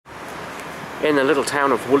in the little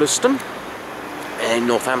town of Wollaston in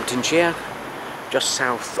Northamptonshire, just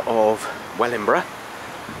south of Wellingborough,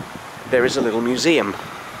 there is a little museum.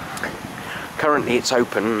 Currently it's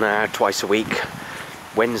open twice a week,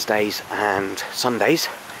 Wednesdays and Sundays,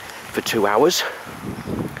 for 2 hours.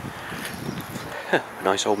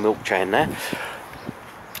 Nice old milk chain there.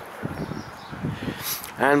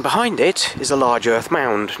 And behind it is a large earth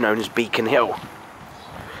mound known as Beacon Hill.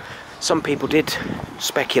 Some people did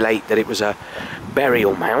speculate that it was a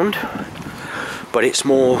burial mound, but it's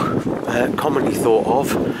more commonly thought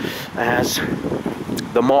of as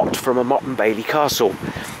the motte from a Motte and Bailey castle.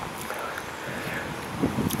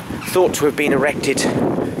 Thought to have been erected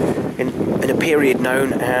in a period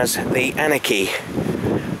known as the Anarchy,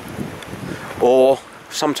 or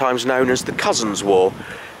sometimes known as the Cousins' War,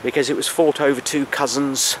 because it was fought over two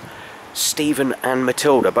cousins, Stephen and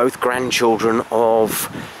Matilda, both grandchildren of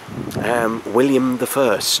William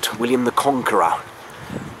I, William the Conqueror.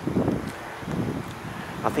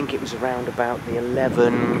 I think it was around about the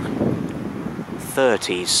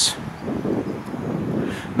 1130s.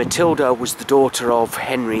 Matilda was the daughter of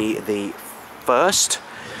Henry I,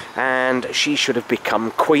 and she should have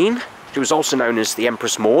become queen. She was also known as the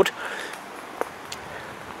Empress Maud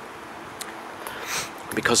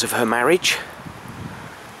because of her marriage.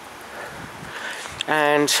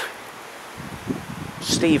 And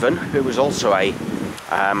Stephen, who was also a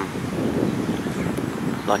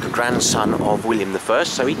like a grandson of William I,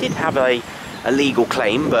 so he did have a legal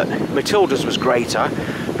claim, but Matilda's was greater,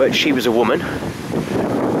 but she was a woman.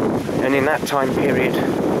 And in that time period,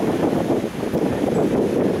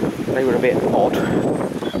 they were a bit odd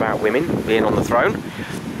about women being on the throne,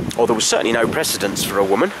 or there was certainly no precedence for a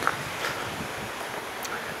woman,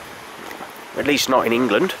 at least not in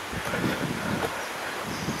England.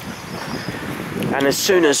 And as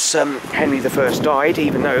soon as Henry I died,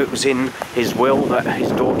 even though it was in his will that his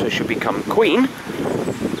daughter should become queen,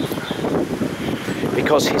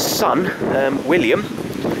 because his son, William,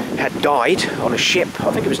 had died on a ship,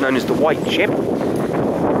 I think it was known as the White Ship,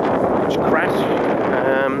 which crashed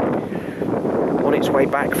on its way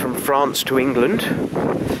back from France to England.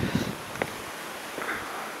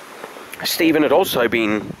 Stephen had also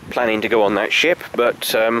been planning to go on that ship,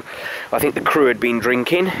 but I think the crew had been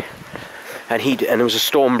drinking, and there was a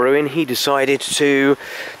storm brewing. He decided to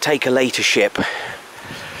take a later ship,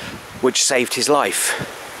 which saved his life.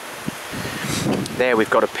 There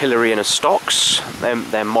we've got a pillory and a stocks.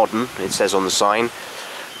 They're modern, it says on the sign.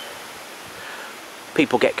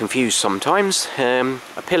 People get confused sometimes. A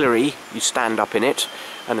pillory, you stand up in it,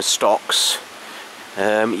 and a stocks,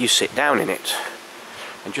 you sit down in it.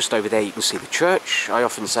 And just over there you can see the church. I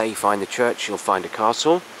often say, you find the church, you'll find a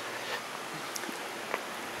castle.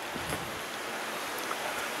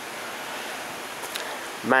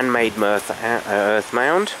 Man-made earth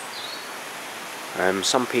mound.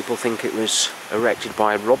 Some people think it was erected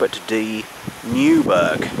by Robert de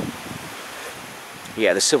Newburgh.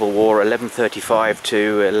 Yeah, the Civil War, 1135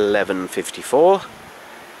 to 1154.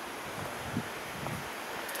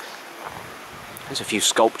 There's a few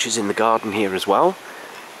sculptures in the garden here as well.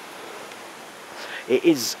 It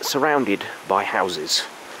is surrounded by houses.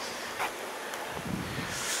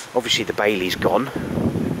 Obviously the Bailey's gone.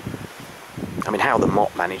 I mean, how the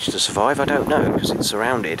motte managed to survive, I don't know, because it's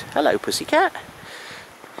surrounded. Hello, pussycat.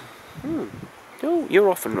 Oh, you're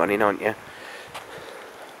off and running, aren't you?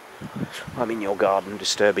 I'm in your garden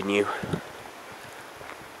disturbing you.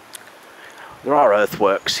 There are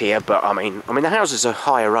earthworks here, but I mean the houses are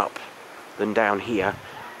higher up than down here,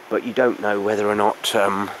 but you don't know whether or not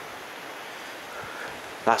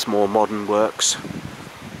that's more modern works.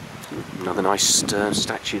 Another nice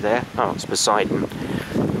statue there. Oh, it's Poseidon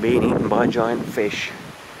being eaten by a giant fish.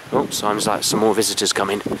 Oh, sounds like some more visitors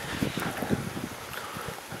coming.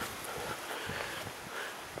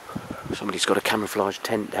 Somebody's got a camouflage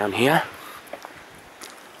tent down here.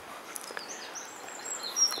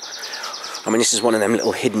 I mean, this is one of them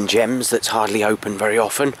little hidden gems that's hardly open very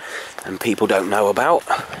often and people don't know about.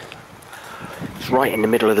 It's right in the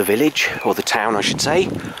middle of the village, or the town I should say.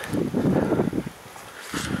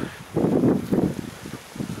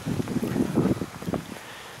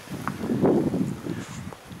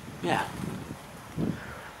 Yeah.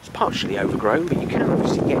 It's partially overgrown, but you can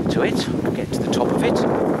obviously get to it, get to the top of it.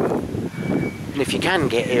 And if you can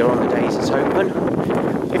get here on the days it's open,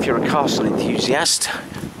 if you're a castle enthusiast,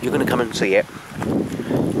 you're going to come and see it.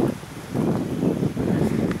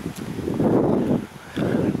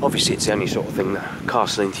 Obviously it's the only sort of thing that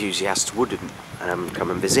castle enthusiasts would come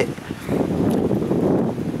and visit.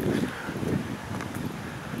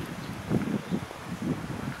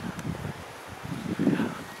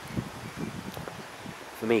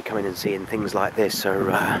 for me, coming and seeing things like this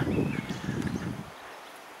are...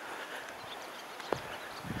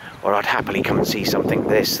 or I'd happily come and see something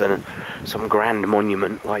this than some grand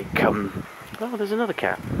monument like... oh, there's another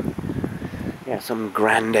cat. Yeah, some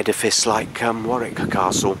grand edifice like Warwick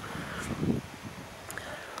Castle.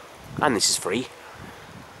 And this is free.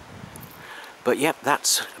 But yep,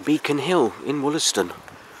 that's Beacon Hill in Wollaston.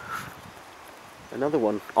 Another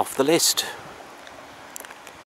one off the list.